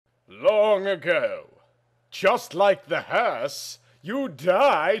long ago. Just like the hearse, you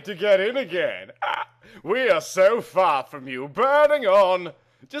die to get in again. We are so far from you, burning on.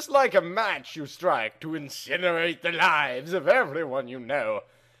 Just like a match you strike to incinerate the lives of everyone you know.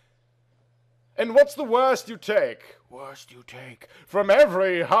 And what's the worst you take? Worst you take. From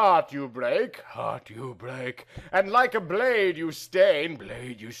every heart you break. And like a blade you stain.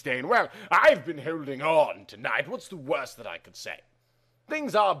 Well, I've been holding on tonight. What's the worst that I could say?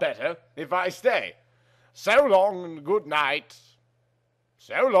 Things are better if I stay. So long and good night.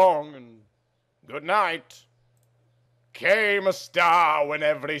 So long and good night. Came a star when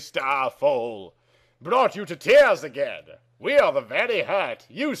every star fall. Brought you to tears again. We are the very hurt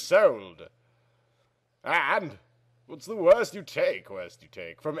you sold. And what's the worst you take?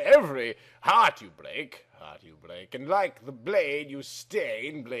 From every heart you break. And like the blade you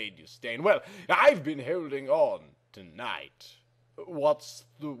stain. Well, I've been holding on tonight. What's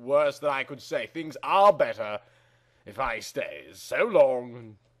the worst that I could say? Things are better if I stay. So long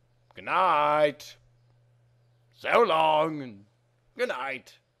and good night. So long and good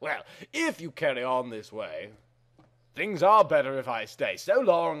night. Well, if you carry on this way, things are better if I stay. So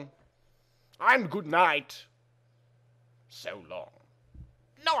long and good night. So long.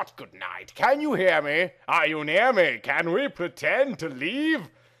 Not good night. Can you hear me? Are you near me? Can we pretend to leave?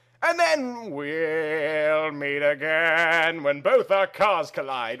 And then we'll meet again when both our cars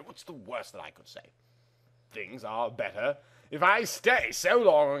collide. What's the worst that I could say? Things are better if I stay. So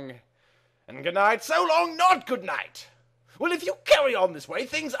long and good night. So long, not good night. Well, if you carry on this way,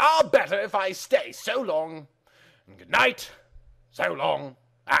 things are better if I stay. So long and good night. So long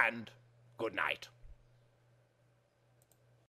and good night.